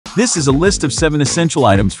This is a list of 7 essential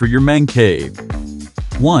items for your man cave.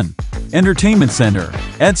 1. Entertainment center.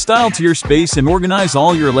 Add style to your space and organize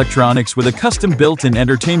all your electronics with a custom built-in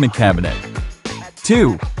entertainment cabinet.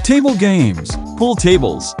 2. Table games. Pool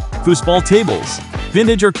tables, foosball tables,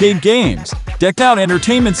 vintage arcade games, decked-out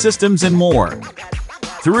entertainment systems, and more.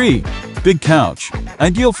 3. Big couch.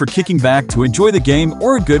 Ideal for kicking back to enjoy the game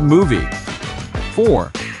or a good movie.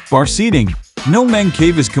 4. Bar seating. No man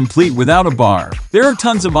cave is complete without a bar. There are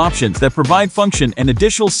tons of options that provide function and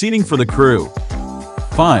additional seating for the crew.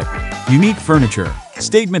 5. Unique furniture.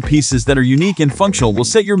 Statement pieces that are unique and functional will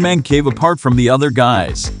set your man cave apart from the other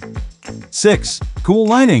guys. 6. Cool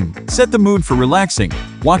lighting. Set the mood for relaxing,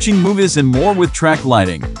 watching movies, and more with track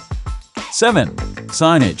lighting. 7.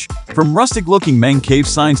 Signage. From rustic-looking man cave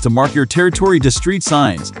signs to mark your territory to street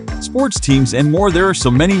signs, sports teams, and more, there are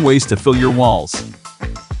so many ways to fill your walls.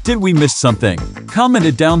 Did we miss something? Comment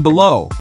it down below.